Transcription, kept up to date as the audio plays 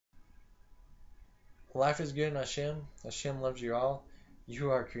Life is good in Hashem. Hashem loves you all.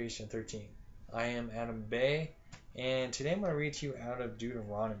 You are creation 13. I am Adam Bay, and today I'm going to read to you out of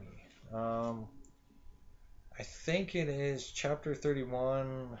Deuteronomy. I think it is chapter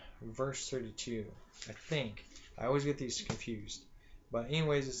 31, verse 32. I think. I always get these confused. But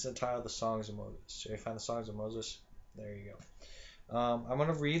anyways, it's entitled The Songs of Moses. So you find the Songs of Moses? There you go. I'm going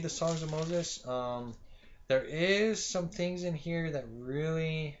to read the Songs of Moses. There is some things in here that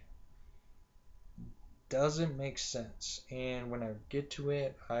really doesn't make sense, and when I get to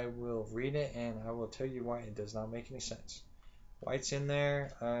it I will read it and I will tell you why it does not make any sense. Why it's in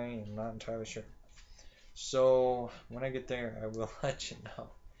there, I am not entirely sure. So when I get there I will let you know.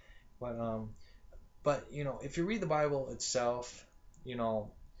 But if you read the Bible itself, you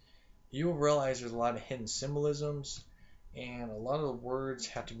will realize there's a lot of hidden symbolisms, and a lot of the words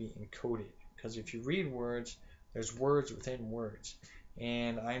have to be encoded, because if you read words, there's words within words.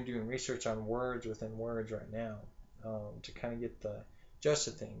 And I'm doing research on words within words right now, to kind of get the gist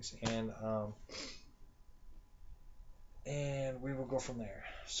of things, and we will go from there.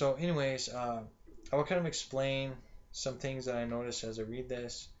 So anyways, I will kind of explain some things that I noticed as I read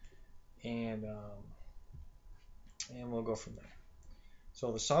this, and we'll go from there.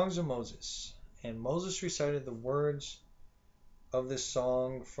 So the Songs of Moses. And Moses recited the words of this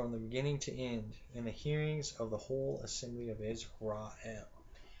song from the beginning to end in the hearings of the whole assembly of Israel.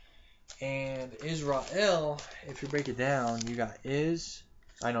 And Israel, if you break it down, you got is,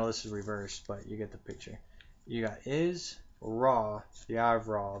 I know this is reversed, but you get the picture. You got is, Ra, the eye of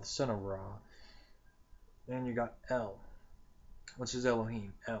Ra, the son of Ra. Then you got El, which is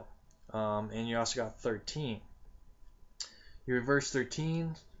Elohim, El. And you also got 13. You reverse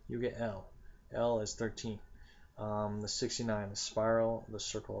 13, you get El. El is 13. The 69, the spiral, the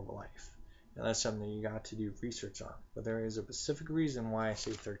circle of life. And that's something that you got to do research on. But there is a specific reason why I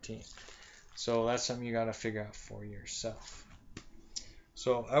say 13. So that's something you got to figure out for yourself.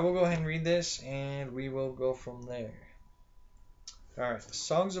 So I will go ahead and read this, and we will go from there. Alright, the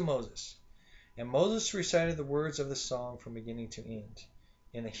Songs of Moses. And Moses recited the words of the song from beginning to end,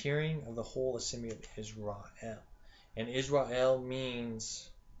 in the hearing of the whole assembly of Israel. And Israel means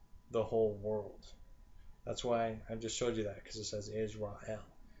the whole world. That's why I just showed you that, because it says Israel,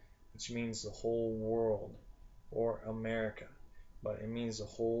 which means the whole world, or America, but it means the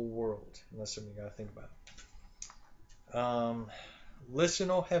whole world, and that's something you got to think about.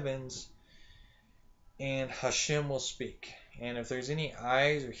 Listen, O heavens, and Hashem will speak. And if there's any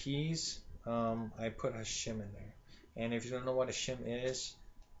I's or he's, I put Hashem in there. And if you don't know what Hashem is,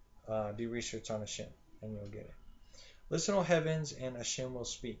 do research on Hashem, and you'll get it. Listen, O heavens, and Hashem will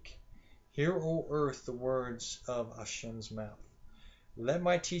speak. Hear, O earth, the words of Hashem's mouth. Let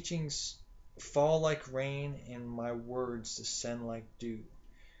my teachings fall like rain, and my words descend like dew,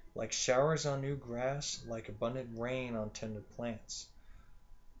 like showers on new grass, like abundant rain on tender plants.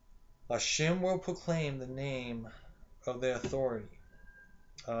 Hashem will proclaim the name of the authority,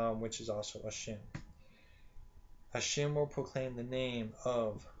 which is also Hashem. Hashem will proclaim the name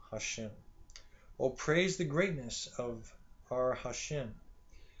of Hashem. Oh, praise the greatness of our Hashem.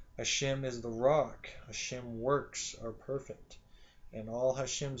 Hashem is the rock. Hashem works are perfect, and all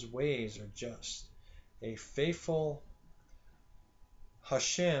Hashem's ways are just. A faithful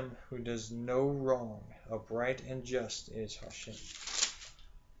Hashem who does no wrong. Upright and just is Hashem.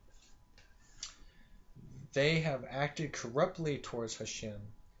 They have acted corruptly towards Hashem.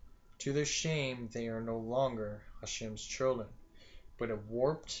 To their shame, they are no longer Hashem's children, but a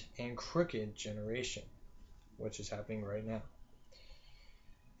warped and crooked generation, which is happening right now.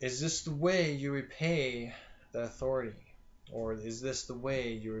 Is this the way you repay the authority? Or is this the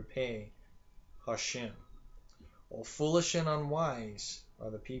way you repay Hashem? Oh, foolish and unwise are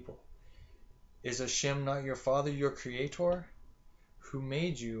the people. Is Hashem not your Father, your Creator, who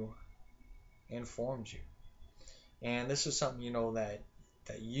made you and formed you? And this is something,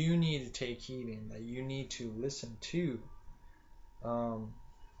 that you need to take heed in, that you need to listen to,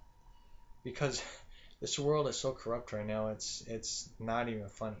 because this world is so corrupt right now, it's not even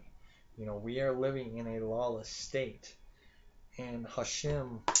funny. We are living in a lawless state, and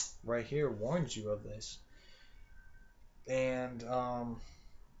Hashem right here warns you of this. And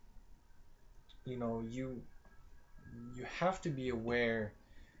you have to be aware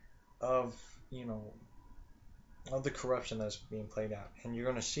of of the corruption that's being played out, and you're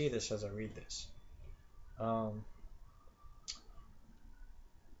going to see this as I read this.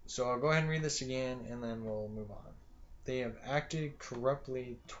 So I'll go ahead and read this again, and then we'll move on. They have acted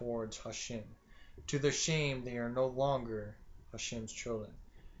corruptly towards Hashem. To their shame, they are no longer Hashem's children,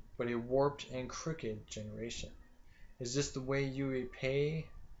 but a warped and crooked generation. Is this the way you repay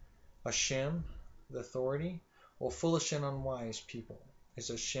Hashem? the authority? O foolish and unwise people, is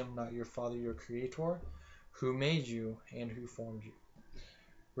Hashem not your Father, your Creator, who made you and who formed you?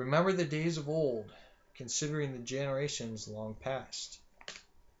 Remember the days of old, considering the generations long past.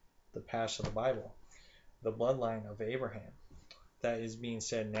 The past of the Bible, the bloodline of Abraham. That is being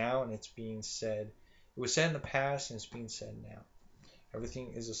said now, and it's being said, it was said in the past, and it's being said now.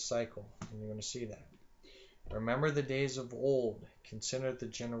 Everything is a cycle, and you're going to see that. Remember the days of old, consider the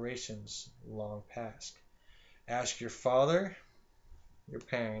generations long past. Ask your father, your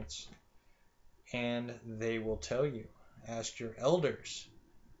parents, and they will tell you. Ask your elders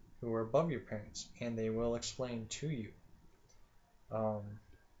who are above your parents, and they will explain to you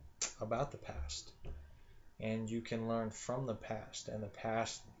about the past. And you can learn from the past, and the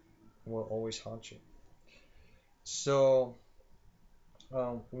past will always haunt you. So,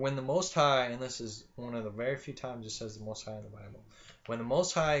 when the Most High, and this is one of the very few times it says the Most High in the Bible, when the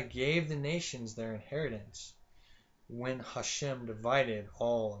Most High gave the nations their inheritance, when Hashem divided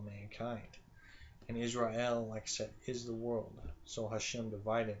all of mankind, and Israel, like I said, is the world, so Hashem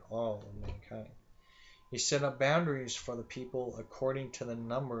divided all of mankind. He set up boundaries for the people according to the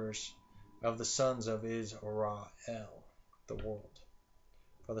numbers of the sons of Israel, the world,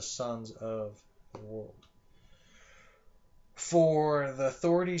 for the sons of the world. For the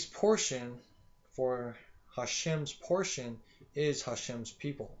authority's portion, for Hashem's portion, is Hashem's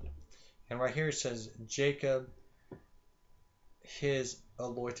people. And right here it says, Jacob, his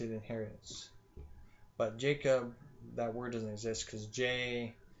allotted inheritance. But Jacob, that word doesn't exist because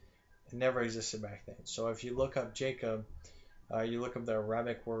J never existed back then. So if you look up Jacob, you look up the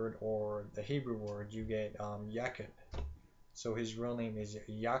Arabic word or the Hebrew word, you get Jacob. So his real name is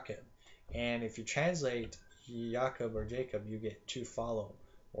Jacob. And if you translate Jacob or Jacob, you get to follow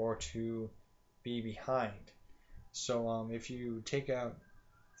or to be behind. So if you take out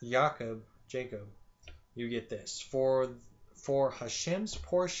Jacob, you get this. For Hashem's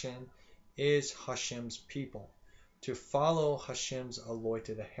portion is Hashem's people, to follow Hashem's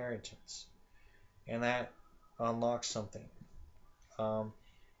allotted inheritance. And that unlocks something.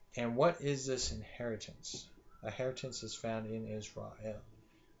 And what is this inheritance? Inheritance is found in Israel,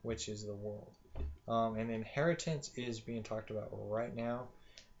 which is the world. And inheritance is being talked about right now,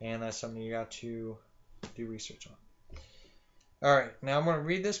 and that's something you got to do research on. Alright, now I'm going to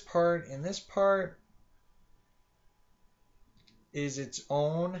read this part, and this part is its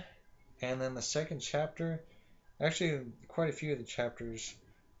own, and then the second chapter, actually quite a few of the chapters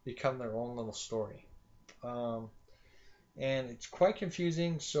become their own little story. And it's quite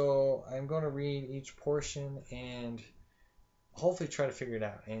confusing, so I'm going to read each portion and hopefully try to figure it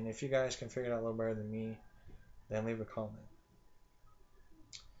out. And if you guys can figure it out a little better than me, then leave a comment.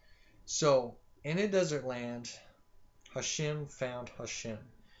 So, in a desert land, Hashem found Hashem.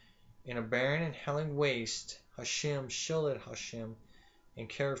 In a barren and howling waste, Hashem shielded Hashem and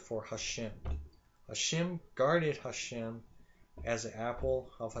cared for Hashem. Hashem guarded Hashem as the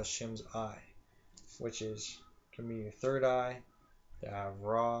apple of Hashem's eye, which can be your third eye, the eye of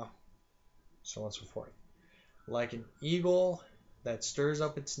Ra, so on and so forth. Like an eagle that stirs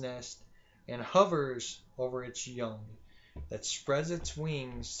up its nest and hovers over its young, that spreads its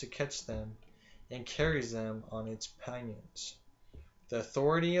wings to catch them and carries them on its pinions. The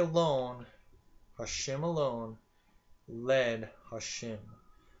authority alone, Hashem alone, led Hashem.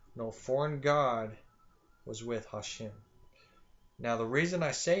 No foreign god was with Hashem. Now the reason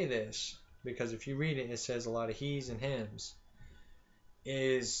I say this, because if you read it, it says a lot of he's and hims,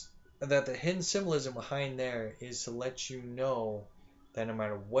 is that the hidden symbolism behind there is to let you know that no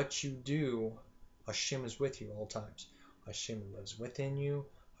matter what you do, Hashem is with you all times. Hashem lives within you.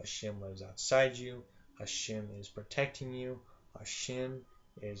 Hashem lives outside you. Hashem is protecting you. Hashem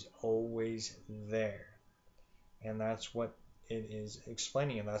is always there. And that's what it is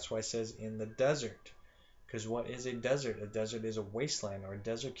explaining. And that's why it says in the desert. Because what is a desert? A desert is a wasteland, or a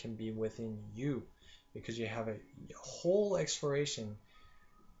desert can be within you. Because you have a whole exploration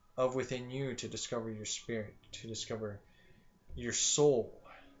of within you to discover your spirit, to discover your soul.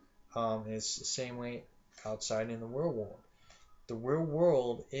 It's the same way outside in the real world. The real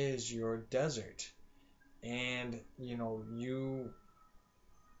world is your desert. And, you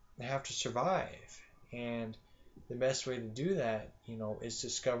have to survive. And the best way to do that, is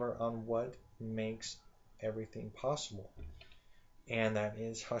discover on what makes everything possible. And that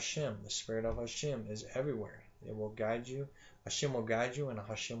is Hashem. The spirit of Hashem is everywhere. It will guide you. Hashem will guide you, and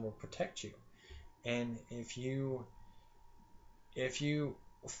Hashem will protect you. And if you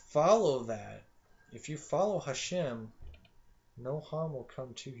follow that, if you follow Hashem, no harm will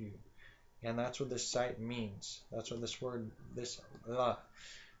come to you. And that's what this sight means. That's what this word, that's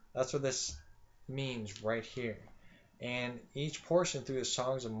what this means right here. And each portion through the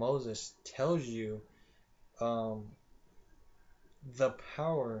Songs of Moses tells you um, the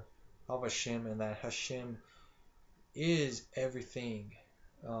power of Hashem, and that Hashem is everything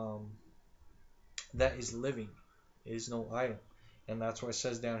um, that is living. It is no idol. And that's what it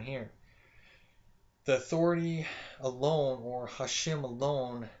says down here. The authority alone, or Hashem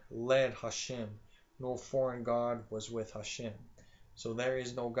alone, led Hashem. No foreign god was with Hashem. So there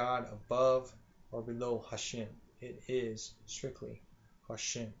is no god above or below Hashem. It is strictly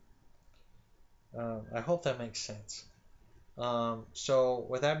Hashem. I hope that makes sense. So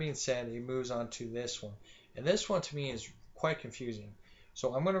with that being said, it moves on to this one. And this one to me is quite confusing.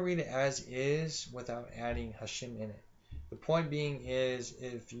 So I'm going to read it as is without adding Hashem in it. The point being is,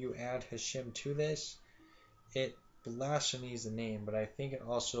 if you add Hashem to this, it blasphemies the name, but I think it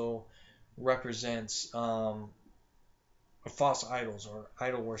also represents false idols or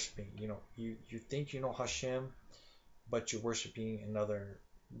idol worshiping. You think you know Hashem, but you're worshiping another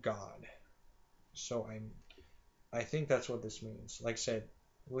god. So I think that's what this means. Like I said,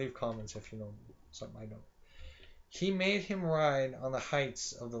 leave comments if you know something I don't. He made him ride on the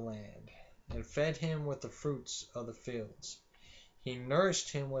heights of the land, and fed him with the fruits of the fields. He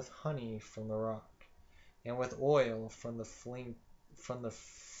nourished him with honey from the rock, and with oil from the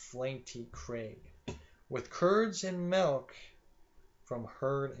flinty crag, with curds and milk from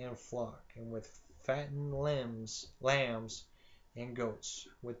herd and flock, and with fattened lambs and goats,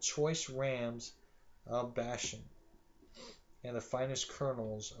 with choice rams of Bashan, and the finest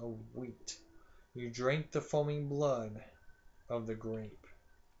kernels of wheat. You drank the foaming blood of the grape.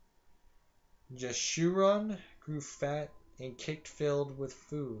 Jeshurun grew fat and kicked filled with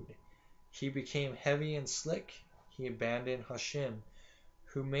food. He became heavy and slick. He abandoned Hashem,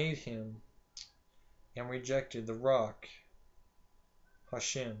 who made him, and rejected the rock,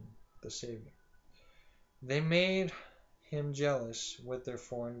 Hashem, the Savior. They made Hashem jealous with their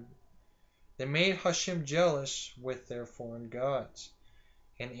foreign gods,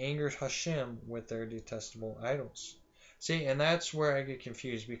 and angered Hashem with their detestable idols. See, and that's where I get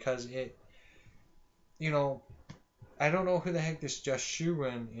confused, because I don't know who the heck this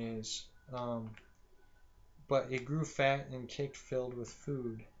Jeshurun is, but it grew fat and kicked filled with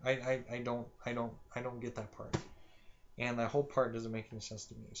food. I don't get that part, and that whole part doesn't make any sense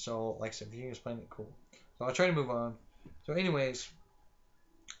to me. So, like I said, if you can explain it, cool. So I'll try to move on. So, anyways,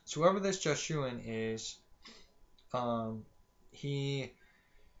 so whoever this Jeshurun is,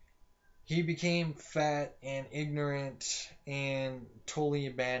 he became fat and ignorant and totally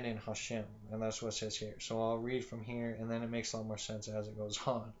abandoned Hashem. And that's what it says here. So I'll read from here, and then it makes a lot more sense as it goes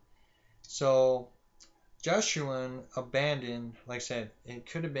on. So Jeshurun abandoned, like I said,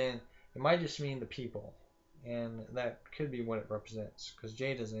 it might just mean the people. And that could be what it represents, because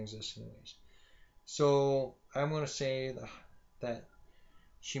J doesn't exist anyways. So I'm going to say that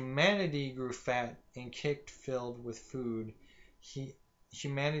humanity grew fat and kicked filled with food.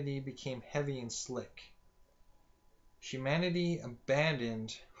 Humanity became heavy and slick. Humanity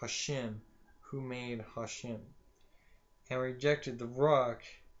abandoned Hashem, who made Hashem, and rejected the rock,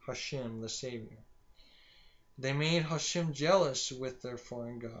 Hashem, the Savior. They made Hashem jealous with their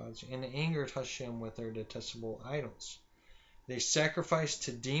foreign gods, and angered Hashem with their detestable idols. They sacrificed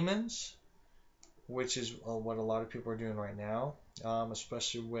to demons, which is what a lot of people are doing right now,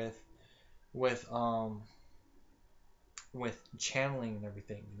 especially with channeling and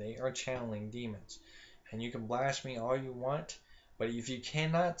everything. They are channeling demons. And you can blast me all you want, but if you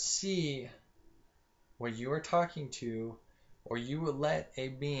cannot see what you are talking to, or you will let a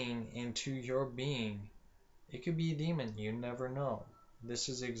being into your being, it could be a demon. You never know. This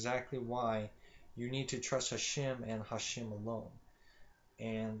is exactly why you need to trust Hashem and Hashem alone.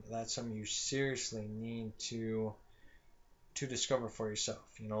 And that's something you seriously need to discover for yourself.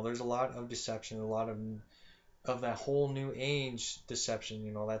 There's a lot of deception, a lot of that whole new age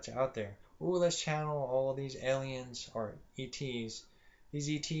deception, that's out there. Ooh, let's channel all these aliens or ETs. These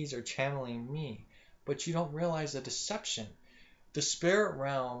ETs are channeling me. But you don't realize the deception. The spirit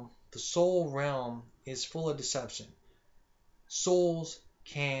realm, the soul realm, is full of deception. Souls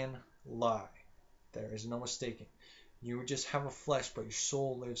can lie. There is no mistaking. You just have a flesh, but your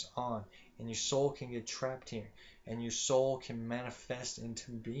soul lives on. And your soul can get trapped here. And your soul can manifest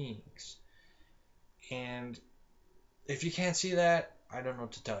into beings. And if you can't see that, I don't know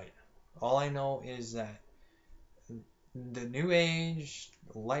what to tell you. All I know is that the new age,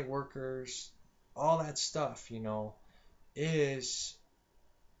 the light workers, all that stuff, is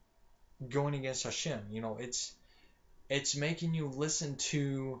going against Hashem. It's making you listen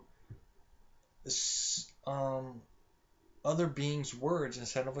to other beings' words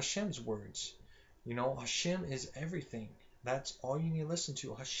instead of Hashem's words. You know, Hashem is everything. That's all you need to listen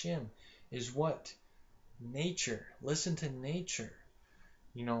to. Hashem is what? Nature. Listen to nature.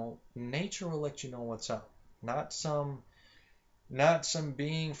 You know, nature will let you know what's up. Not some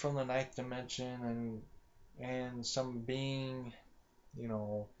being from the ninth dimension and some being, you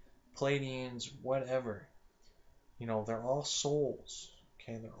know, Pleiadians, whatever. You know, they're all souls.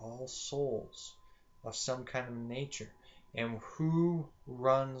 Okay, they're all souls of some kind of nature. And who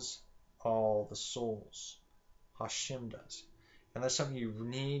runs all the souls? Hashem does. And that's something you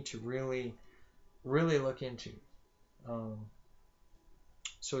need to really, really look into.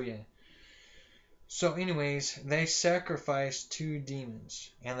 So yeah. So anyways, they sacrifice 2 demons.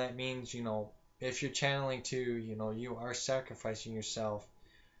 And that means, you know, if you're channeling 2, you know, you are sacrificing yourself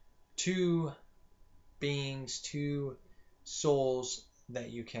 2 beings, 2 souls that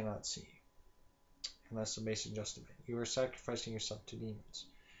you cannot see. And that's the basic gist of it. You are sacrificing yourself to demons.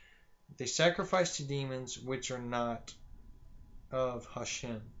 They sacrifice to demons which are not of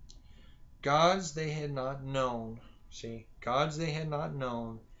Hashem. Gods they had not known. See? Gods they had not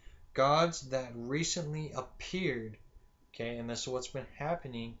known. Gods that recently appeared. Okay? And this is what's been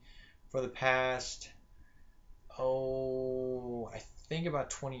happening for the past, I think about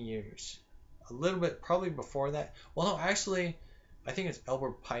 20 years. A little bit, probably before that. Well, no, actually, I think it's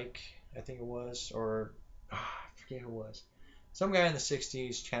Albert Pike, I think it was, or I forget who it was. Some guy in the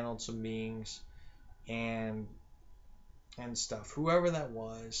 60s channeled some beings and stuff. Whoever that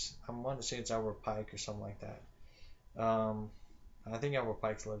was, I want to say it's Albert Pike or something like that. I think Albert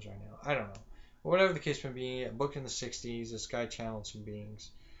Pike lives right now. I don't know. But whatever the case may be, a book in the 60s, this guy channeled some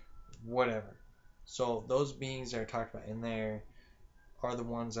beings. Whatever. So those beings that are talked about in there are the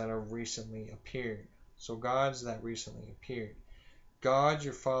ones that have recently appeared. So gods that recently appeared. Gods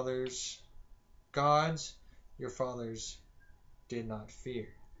your fathers did not fear.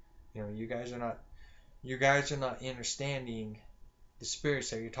 You know, you guys are not understanding the spirits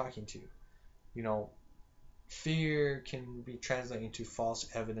that you're talking to. You know, fear can be translated into false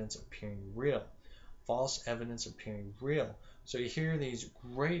evidence appearing real. False evidence appearing real. So you hear these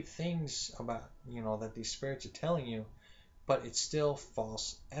great things about, you know, that these spirits are telling you, but it's still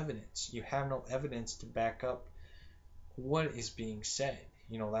false evidence. You have no evidence to back up what is being said.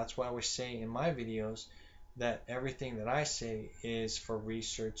 You know, that's why I always say in my videos that everything that I say is for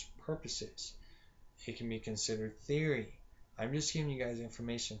research purposes. It can be considered theory. I'm just giving you guys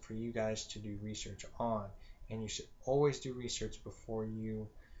information for you guys to do research on. And you should always do research before you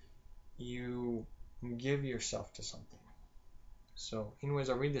give yourself to something. So anyways,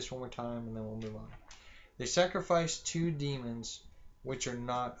 I'll read this one more time and then we'll move on. They sacrificed 2 demons which are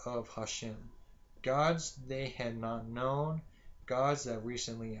not of Hashem. Gods they had not known. Gods that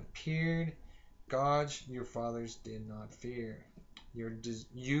recently appeared. Gods your fathers did not fear.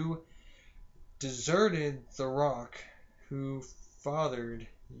 You deserted the rock who fathered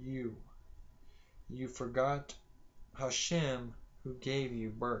you. You forgot Hashem who gave you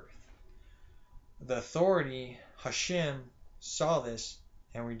birth. The authority, Hashem, saw this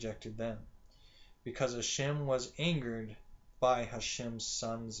and rejected them, because Hashem was angered by Hashem's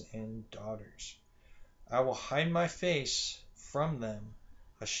sons and daughters. I will hide my face from them,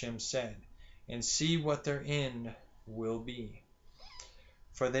 Hashem said, and see what their end will be.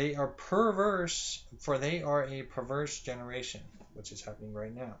 For they are a perverse generation, which is happening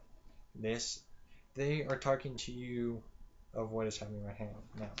right now. They are talking to you of what is happening right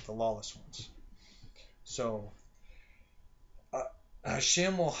now, the lawless ones. So,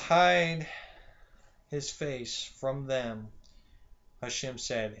 Hashem will hide his face from them, Hashem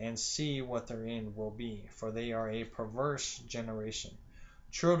said, and see what their end will be, for they are a perverse generation,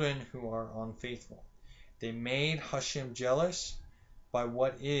 children who are unfaithful. They made Hashem jealous by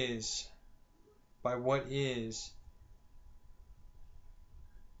what is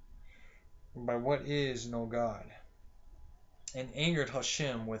no God, and angered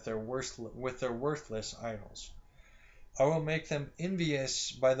Hashem with their worthless idols. I will make them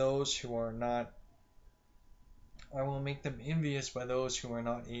envious by those who are not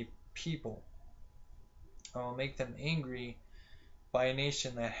a people. I will make them angry by a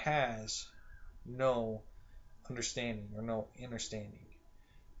nation that has no understanding or no understanding.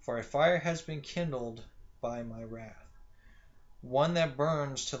 For a fire has been kindled by my wrath, one that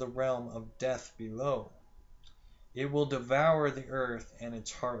burns to the realm of death below. It will devour the earth and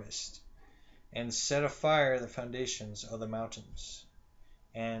its harvest, and set afire the foundations of the mountains.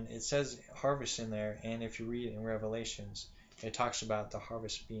 And it says harvest in there, and if you read in Revelations, it talks about the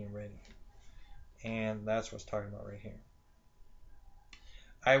harvest being ready. And that's what's talking about right here.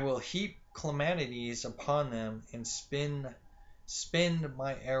 I will heap calamities upon them and spin spin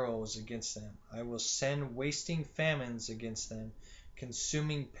my arrows against them. I will send wasting famines against them,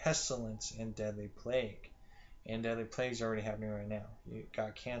 consuming pestilence and deadly plague. And deadly plagues are already happening right now. You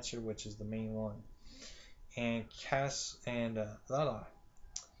got cancer, which is the main one, and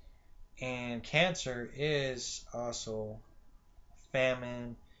and cancer is also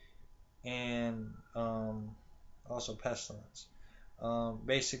famine and also pestilence.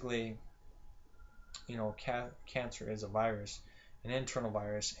 Basically, cancer is a virus, an internal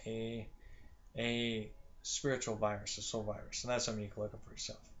virus, a spiritual virus, a soul virus, and that's something you can look up for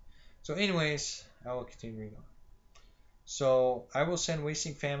yourself. So, anyways, I will continue reading on. So I will send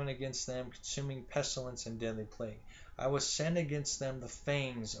wasting famine against them, consuming pestilence and deadly plague. I will send against them the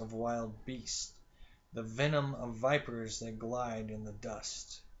fangs of wild beasts, the venom of vipers that glide in the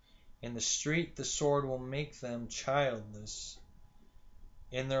dust. In the street the sword will make them childless.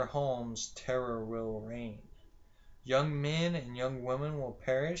 In their homes terror will reign. Young men and young women will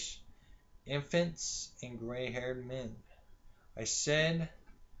perish, infants and gray-haired men. Hashem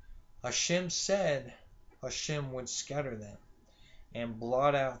said Hashem would scatter them and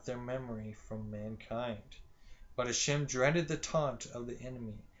blot out their memory from mankind. But Hashem dreaded the taunt of the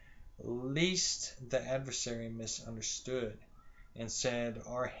enemy, lest the adversary misunderstood, and said,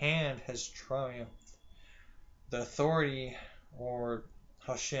 our hand has triumphed. The authority, or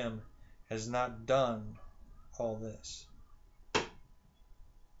Hashem, has not done all this.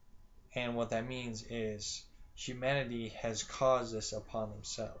 And what that means is humanity has caused this upon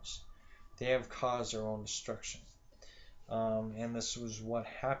themselves. They have caused their own destruction. And this was what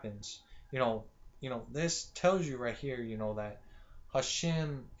happens. This tells you right here, that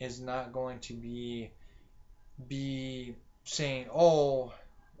Hashem is not going to be saying, oh,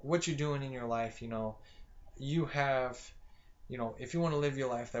 what you're doing in your life, you have, if you want to live your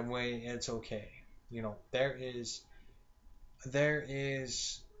life that way, it's okay. There is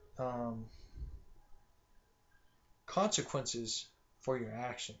consequences for your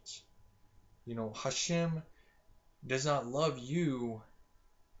actions. Hashem does not love you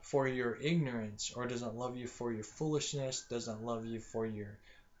for your ignorance, or does not love you for your foolishness, does not love you for your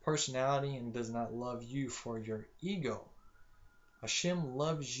personality, and does not love you for your ego. Hashem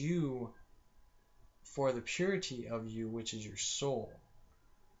loves you for the purity of you, which is your soul.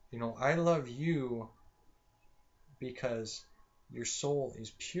 I love you because your soul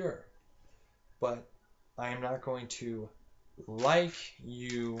is pure, but I am not going to like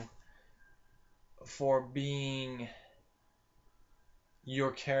you for being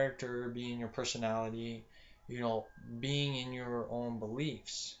your character, being your personality, being in your own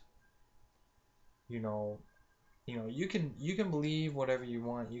beliefs. You can believe whatever you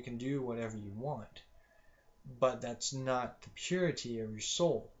want, you can do whatever you want, but that's not the purity of your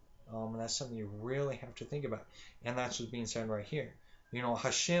soul. And that's something you really have to think about. And that's what's being said right here.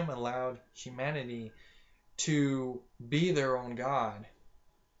 Hashem allowed humanity to be their own God,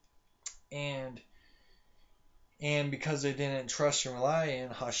 and because they didn't trust and rely in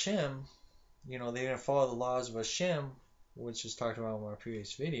Hashem, they didn't follow the laws of Hashem, which is talked about in my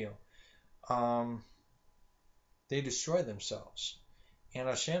previous video, they destroyed themselves. And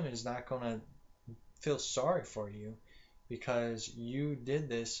Hashem is not going to feel sorry for you because you did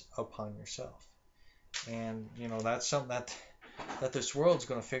this upon yourself. And, that's something that this world's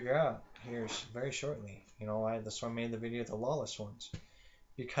going to figure out here very shortly. That's why I made the video, The Lawless Ones.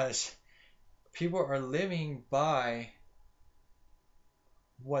 Because people are living by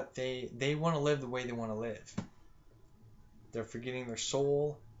what they want to live the way they want to live. They're forgetting their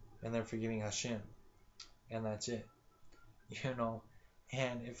soul, and they're forgetting Hashem. And that's it. And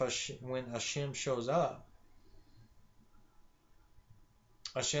when Hashem shows up,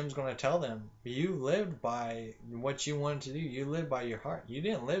 Hashem's going to tell them, you lived by what you wanted to do. You lived by your heart. You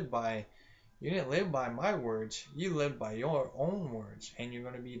didn't live by my words. You lived by your own words, and you're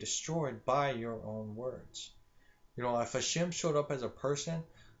going to be destroyed by your own words. If Hashem showed up as a person,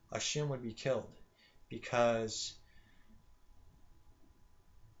 Hashem would be killed, because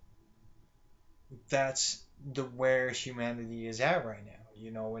that's where humanity is at right now.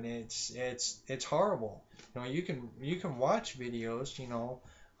 And it's horrible. You can watch videos,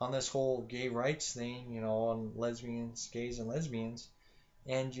 on this whole gay rights thing, on gays and lesbians,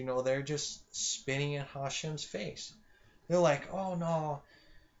 and they're just spitting in Hashem's face. They're like, oh no,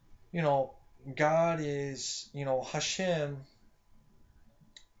 God is, Hashem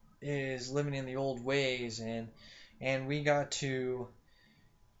is living in the old ways, and we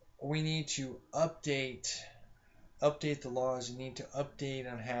need to update the laws. We need to update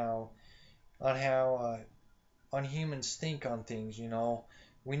on humans think on things.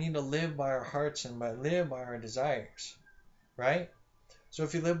 We need to live by our hearts and live by our desires, right? So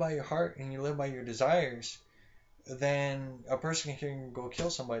if you live by your heart and you live by your desires, then a person can go kill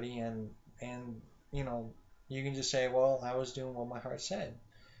somebody, and you know, you can just say, well, I was doing what my heart said.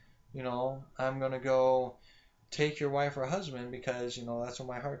 I'm gonna go take your wife or husband because that's what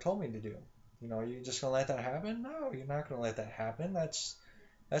my heart told me to do. You just gonna let that happen? No, you're not gonna let that happen. That's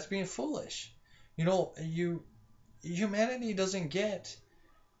being foolish. Humanity doesn't get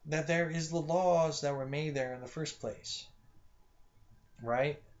that there is the laws that were made there in the first place,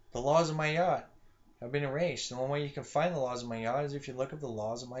 right? The laws of Mayat have been erased. The only way you can find the laws of Mayat is if you look up the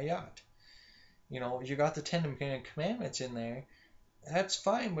laws of Mayat. You got the Ten Commandments in there. That's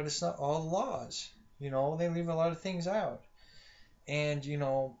fine, but it's not all the laws. They leave a lot of things out. And,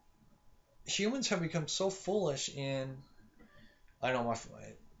 humans have become so foolish in. I know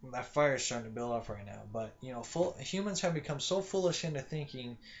my fire is starting to build up right now, but, humans have become so foolish into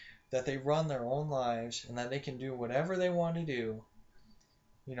thinking that they run their own lives and that they can do whatever they want to do,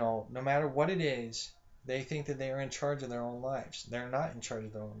 no matter what it is. They think that they are in charge of their own lives. They're not in charge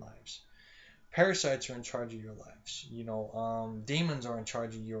of their own lives. Parasites are in charge of your lives. Demons are in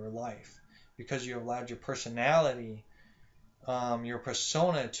charge of your life because you have allowed your personality, your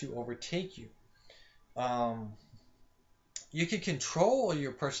persona to overtake you. You can control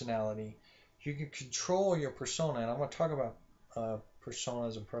your personality. You can control your persona, and I'm going to talk about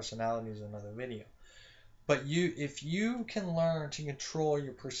personas and personalities in another video. But if you can learn to control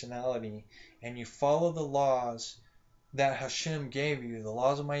your personality and you follow the laws that Hashem gave you, the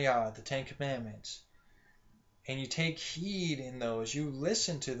laws of Mayad, the Ten Commandments, and you take heed in those, you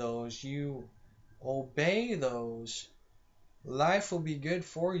listen to those, you obey those, life will be good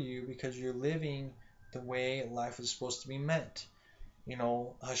for you because you're living the way life is supposed to be meant.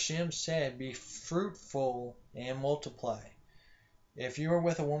 Hashem said, be fruitful and multiply. If you're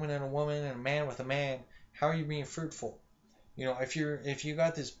with a woman and a man with a man, how are you being fruitful? If you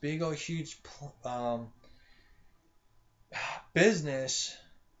got this big old huge business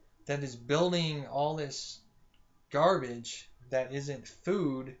that is building all this garbage that isn't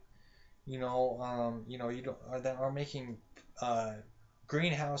food, you don't that are making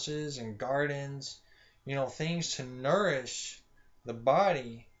greenhouses and gardens, things to nourish the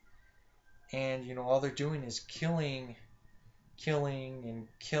body, and all they're doing is killing and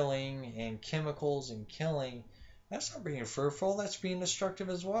chemicals and killing. That's not being fruitful. That's being destructive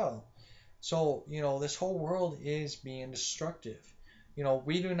as well. So this whole world is being destructive.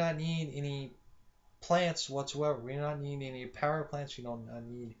 We do not need any plants whatsoever. We do not need any power plants. We don't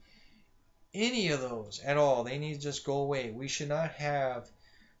need any of those at all. They need to just go away. We should not have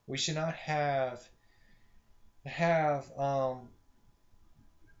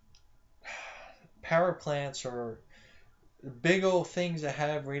power plants or big old things that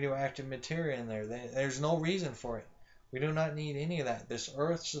have radioactive material in there. There's no reason for it. We do not need any of that. This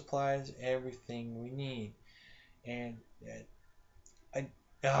earth supplies everything we need. And it's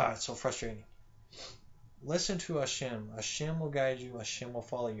so frustrating. Listen to Hashem. Hashem will guide you. Hashem will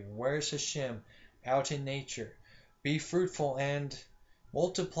follow you. Where is Hashem? Out in nature. Be fruitful and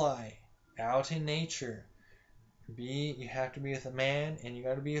multiply. Out in nature. You have to be with a man and you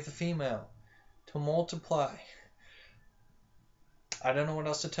got to be with a female to multiply. I don't know what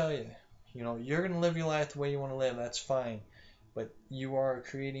else to tell you. You're going to live your life the way you want to live. That's fine. But you are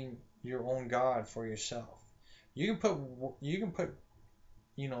creating your own God for yourself. You can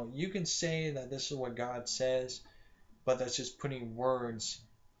say that this is what God says, but that's just putting words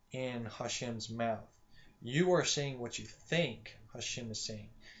in Hashem's mouth. You are saying what you think Hashem is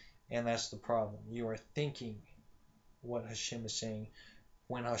saying, and that's the problem. You are thinking what Hashem is saying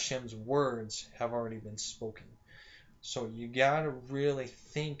when Hashem's words have already been spoken. So you gotta really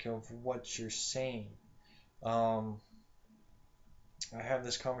think of what you're saying. I have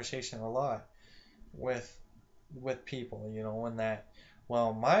this conversation a lot with people, and that,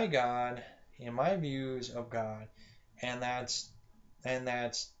 well, my God and my views of God, and that's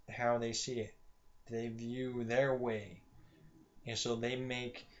how they see it. They view their way, and so they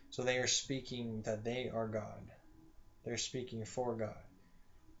are speaking that they are God. They're speaking for God.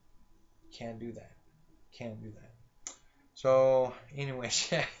 Can't do that. Can't do that. So, anyways,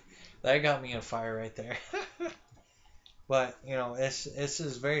 yeah, that got me on fire right there. But, this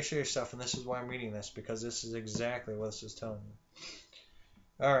is very serious stuff, and this is why I'm reading this, because this is exactly what this is telling me.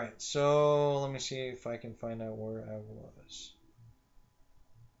 Alright, so let me see if I can find out where I was.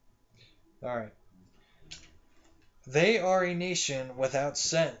 Alright. They are a nation without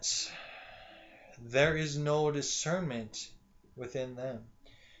sense. There is no discernment within them.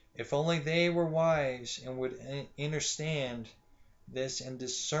 If only they were wise and would understand this and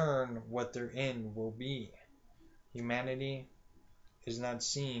discern what their end will be. Humanity is not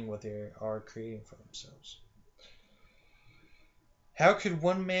seeing what they are creating for themselves. How could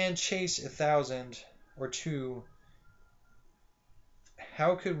one man chase 1,000 or two?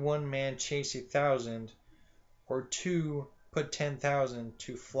 How could one man chase 1,000 or two put 10,000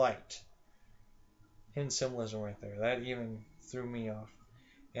 to flight? Hidden symbolism right there. That even threw me off.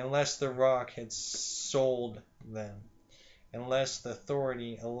 Unless the rock had sold them, unless the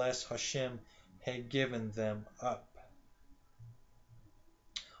authority, unless Hashem had given them up.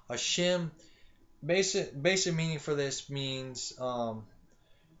 Hashem, basic meaning for this means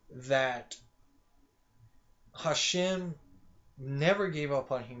that Hashem never gave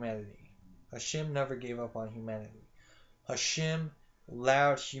up on humanity. Hashem never gave up on humanity. Hashem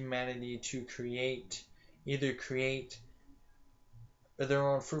allowed humanity to either create their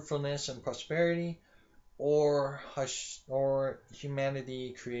own fruitfulness and prosperity, or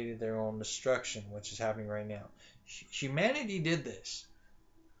humanity created their own destruction, which is happening right now. Humanity did this.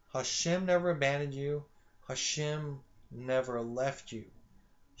 Hashem never abandoned you. Hashem never left you.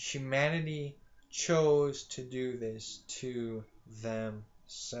 Humanity chose to do this to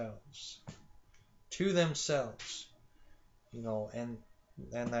themselves. To themselves. You know, and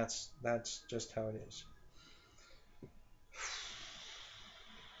that's just how it is.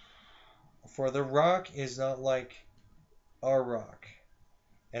 For the rock is not like our rock,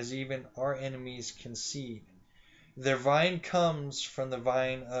 as even our enemies concede. Their vine comes from the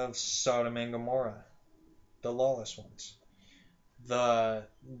vine of Sodom and Gomorrah, the lawless ones. The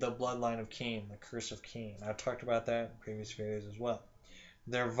bloodline of Cain, the curse of Cain. I've talked about that in previous videos as well.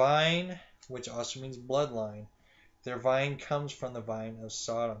 Their vine, which also means bloodline, their vine comes from the vine of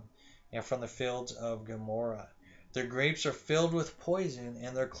Sodom and from the fields of Gomorrah. Their grapes are filled with poison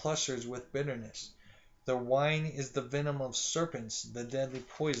and their clusters with bitterness. Their wine is the venom of serpents, the deadly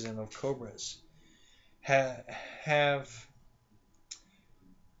poison of cobras. Have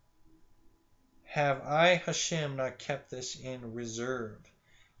I, Hashem, not kept this in reserve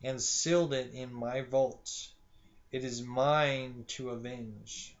and sealed it in my vaults? It is mine to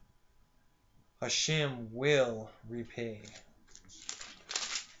avenge. Hashem will repay.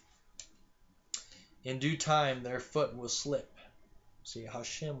 In due time, their foot will slip. See,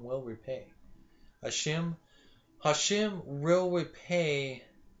 Hashem will repay. Hashem will repay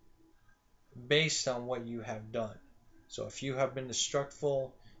based on what you have done. So if you have been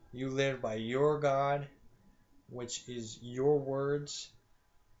destructful, you live by your God, which is your words,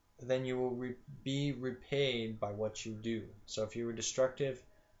 then you will be repaid by what you do. So if you were destructive,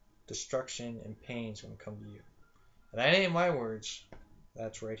 destruction and pain is going to come to you. And that ain't my words.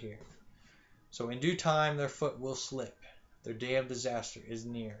 That's right here. So in due time their foot will slip. Their day of disaster is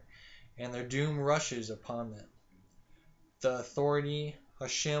near, and their doom rushes upon them. The authority,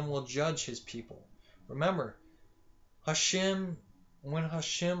 Hashem will judge his people. Remember, when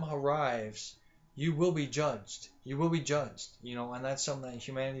Hashem arrives, you will be judged. You will be judged. You know, and that's something that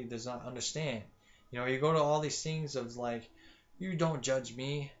humanity does not understand. You know, you go to all these things of like, you don't judge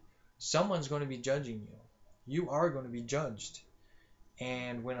me. Someone's going to be judging you. You are going to be judged.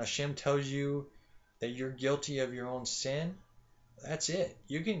 And when Hashem tells you that you're guilty of your own sin, that's it.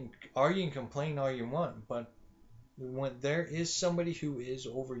 You can argue and complain all you want, but when there is somebody who is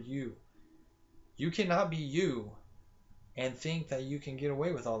over you, you cannot be you and think that you can get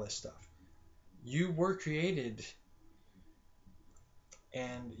away with all this stuff. You were created,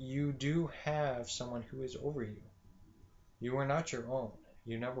 and you do have someone who is over you. You are not your own.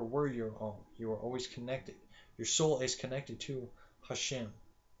 You never were your own. You are always connected. Your soul is connected to Hashem,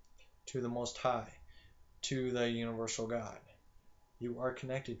 to the Most High, to the universal God. You are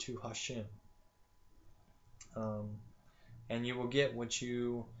connected to Hashem. And you will get what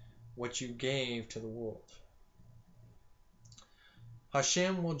you gave to the world.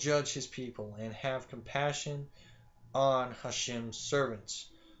 Hashem will judge his people and have compassion on Hashem's servants.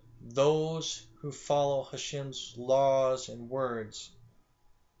 Those who follow Hashem's laws and words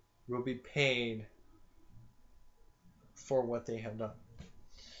will be paid for what they have done.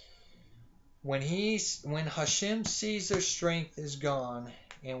 When Hashem sees their strength is gone,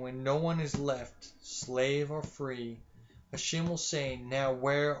 and when no one is left, slave or free, Hashem will say, now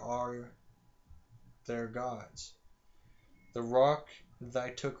where are their gods? The rock that I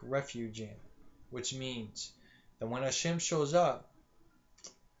took refuge in, which means that when Hashem shows up,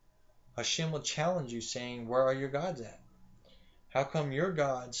 Hashem will challenge you saying, where are your gods at? How come your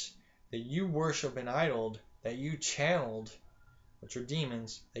gods that you worship and idoled, that you channeled, which are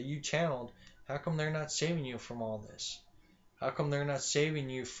demons, that you channeled, how come they're not saving you from all this? How come they're not saving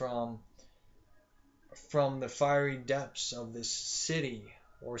you from the fiery depths of this city,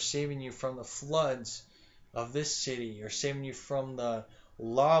 or saving you from the floods of this city, or saving you from the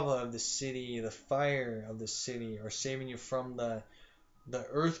lava of the city, the fire of the city, or saving you from the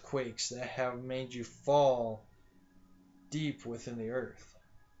earthquakes that have made you fall deep within the earth.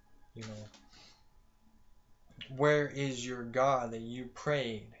 You know, where is your God that you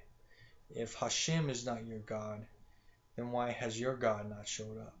prayed? If Hashem is not your God, then why has your God not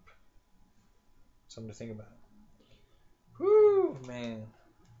showed up? Something to think about. Whoo, man.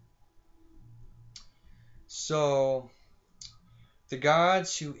 So, the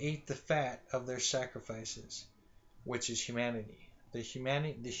gods who ate the fat of their sacrifices, which is humanity. The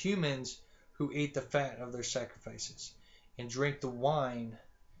humans who ate the fat of their sacrifices and drank the wine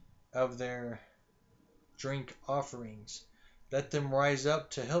of their drink offerings. Let them rise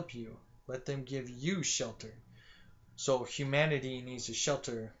up to help you. Let them give you shelter. So humanity needs to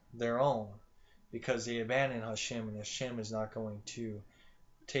shelter their own because they abandon Hashem, and Hashem is not going to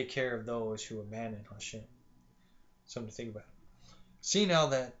take care of those who abandon Hashem. Something to think about. See now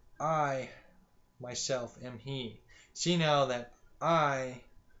that I myself am He. See now that I,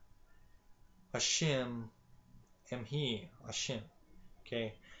 Hashem, am He. Hashem.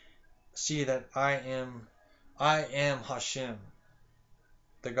 Okay. See that I am Hashem,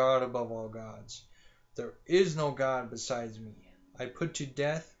 the God above all gods. There is no God besides me. I put to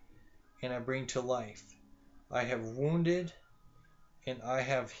death and I bring to life. I have wounded and I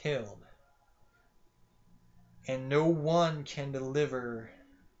have healed. And no one can deliver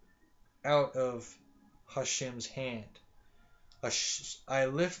out of Hashem's hand. I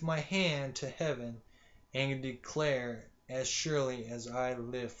lift my hand to heaven and declare, as surely as I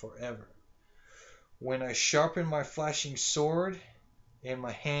live forever. When I sharpen my flashing sword and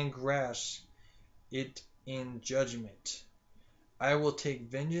my hand grasps it in judgment, I will take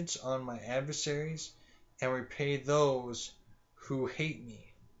vengeance on my adversaries and repay those who hate me.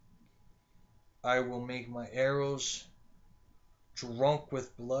 I will make my arrows drunk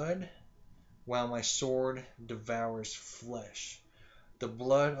with blood, while my sword devours flesh. The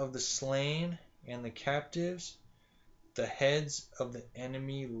blood of the slain and the captives, the heads of the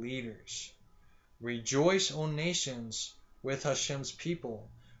enemy leaders. Rejoice, O nations, with Hashem's people,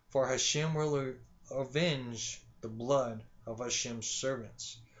 for Hashem will avenge the blood of Hashem's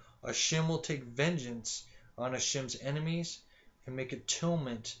servants. Hashem will take vengeance on Hashem's enemies and make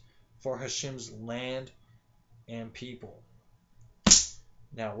atonement for Hashem's land and people.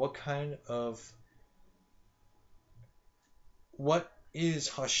 Now, what is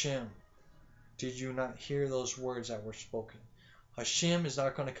Hashem? Did you not hear those words that were spoken? Hashem is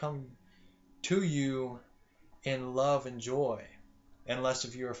not going to come to you in love and joy unless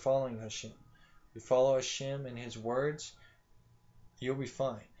if you are following Hashem. If you follow Hashem and His words, you'll be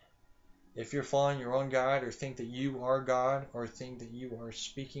fine. If you're following your own God, or think that you are God, or think that you are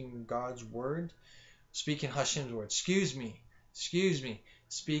speaking God's word, speaking Hashem's words, excuse me,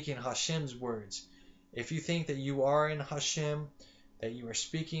 speaking Hashem's words. If you think that you are in Hashem, that you are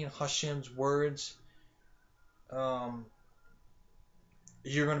speaking Hashem's words, you're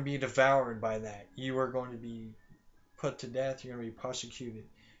going to be devoured by that. You are going to be put to death. You're going to be persecuted.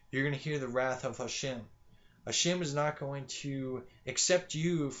 You're going to hear the wrath of Hashem. Hashem is not going to accept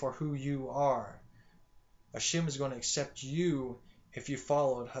you for who you are. Hashem is going to accept you if you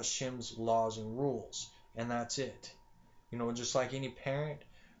followed Hashem's laws and rules. And that's it. You know, just like any parent,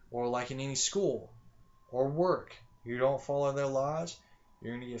 or like in any school or work. You don't follow their laws,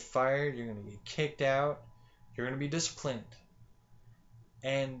 you're going to get fired, you're going to get kicked out, you're going to be disciplined.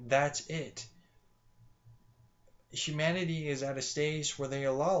 And that's it. Humanity is at a stage where they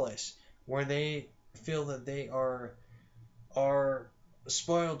are lawless, where they feel that they are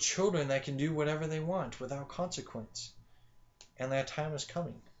spoiled children that can do whatever they want without consequence. And that time is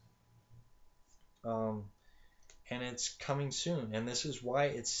coming. And it's coming soon. And this is why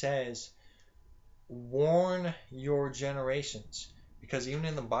it says, warn your generations. Because even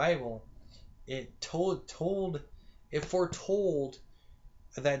in the Bible, it foretold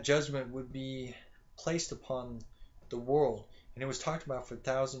that judgment would be placed upon the world. And it was talked about for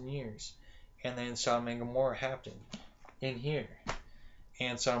 1,000 years. And then Sodom and Gomorrah happened in here.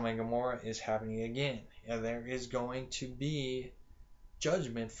 And Sodom and Gomorrah is happening again. And there is going to be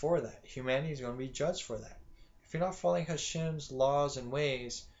judgment for that. Humanity is going to be judged for that. If you're not following Hashem's laws and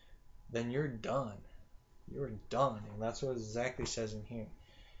ways, then you're done. You're done. And that's what it exactly says in here.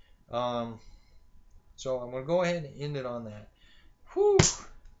 So I'm going to go ahead and end it on that. Whew.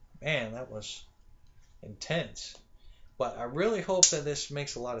 Man, that was intense. But I really hope that this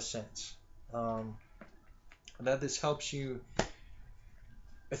makes a lot of sense. That this helps you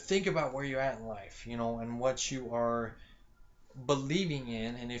think about where you're at in life, you know, and what you are believing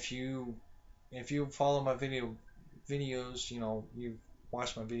in. And if you if you follow my videos, you've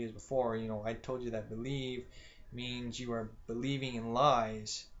watched my videos before, I told you that believe means you are believing in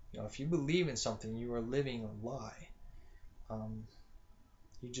lies. If you believe in something, you are living a lie. Um,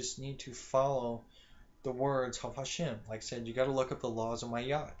 you just need to follow the words of Hashem. Like I said, you got to look up the laws of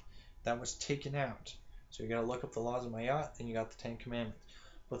Mayat. That was taken out. So you got to look up the laws of Mayat, then you got the Ten Commandments.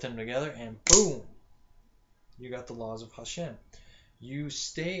 Put them together, and boom, you got the laws of Hashem. You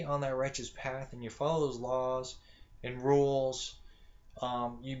stay on that righteous path, and you follow those laws and rules.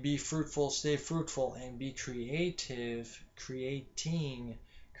 You be fruitful, stay fruitful, and be creative, creating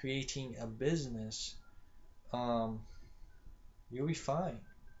a business. You'll be fine.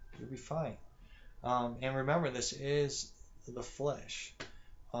 You'll be fine. And remember, this is the flesh.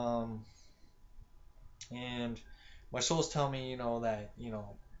 And my soul's telling me, that,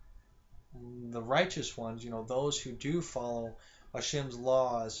 the righteous ones, those who do follow Hashem's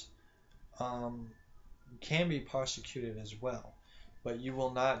laws, can be persecuted as well. But you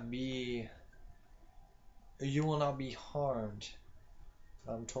will not be harmed.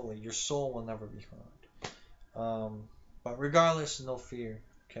 Totally. Your soul will never be harmed. But regardless, no fear.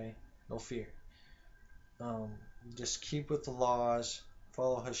 Okay? No fear. Just keep with the laws,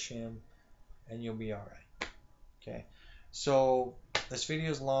 follow Hashem, and you'll be alright. Okay? So, this video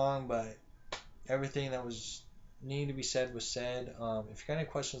is long, but everything that was needed to be said was said. If you got any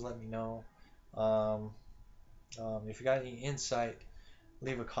questions, let me know. If you got any insight,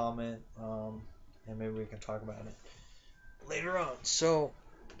 leave a comment, and maybe we can talk about it later on. So,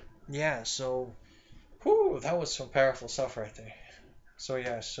 yeah, that was some powerful stuff right there.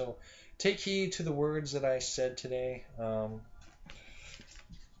 So take heed to the words that I said today, to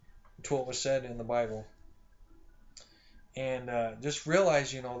what was said in the Bible. And just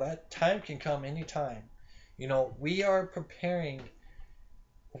realize, that time can come anytime. We are preparing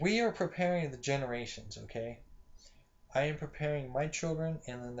the generations, okay? I am preparing my children,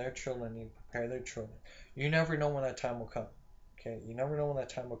 and then their children need to prepare their children. You never know when that time will come, okay? You never know when that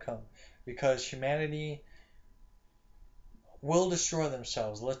time will come, because humanity will destroy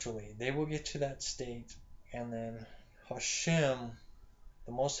themselves, literally. They will get to that state, and then Hashem,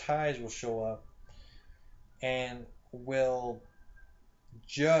 the Most High, will show up and will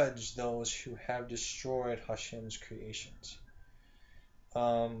judge those who have destroyed Hashem's creations.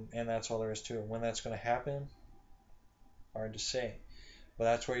 And that's all there is to it. When that's going to happen, hard to say. But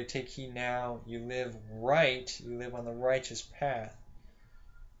that's where you take heed now. You live right. You live on the righteous path.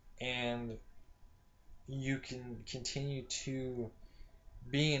 And you can continue to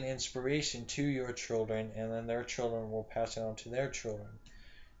be an inspiration to your children, and then their children will pass it on to their children.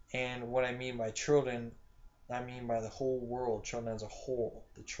 And what I mean by children, I mean by the whole world, children as a whole,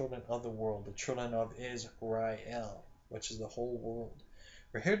 the children of the world, the children of Israel, which is the whole world.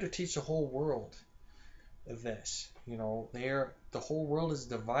 We're here to teach the whole world this. The whole world is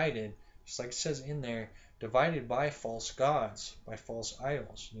divided, just like it says in there, divided by false gods, by false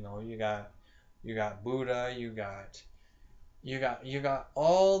idols. You got Buddha, you got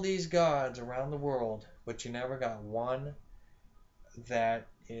all these gods around the world, but you never got one that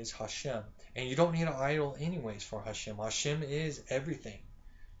is Hashem. And you don't need an idol anyways for Hashem. Hashem is everything.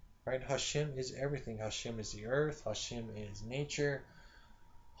 Right? Hashem is everything. Hashem is the earth. Hashem is nature.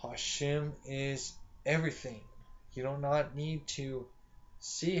 Hashem is everything. You do not need to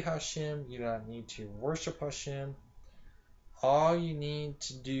see Hashem. You don't need to worship Hashem. All you need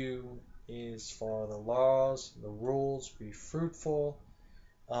to do is follow the laws, the rules, be fruitful,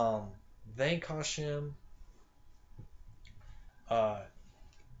 thank Hashem,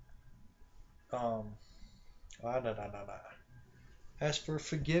 ask for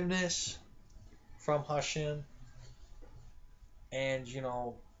forgiveness from Hashem, and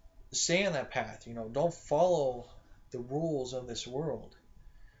stay on that path. Don't follow the rules of this world.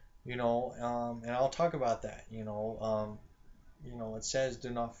 And I'll talk about that. It says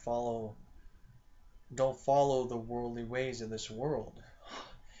don't follow the worldly ways of this world.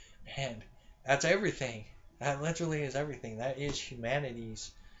 Man, that's everything. That literally is everything. That is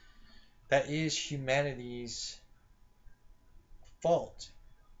humanity's fault,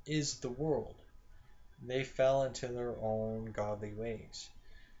 is the world. They fell into their own godly ways.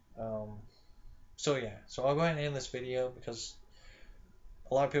 So I'll go ahead and end this video, because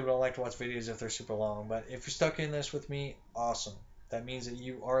a lot of people don't like to watch videos if they're super long. But if you're stuck in this with me, awesome. That means that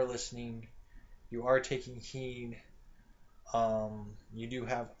you are listening. You are taking heed. You do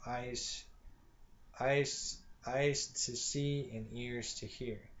have eyes to see and ears to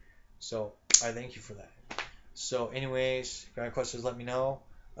hear. So I thank you for that. So anyways, if you have any questions, let me know.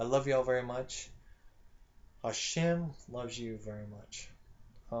 I love you all very much. Hashem loves you very much.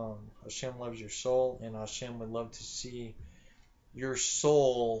 Hashem loves your soul, and Hashem would love to see your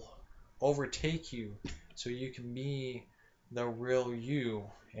soul overtake you so you can be the real you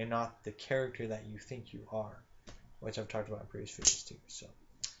and not the character that you think you are, which I've talked about in previous videos too. So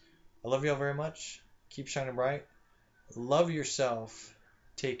I love you all very much. Keep shining bright. Love yourself.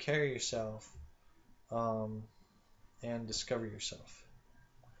 Take care of yourself. And discover yourself.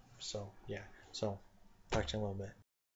 So, yeah. So, talk to you in a little bit.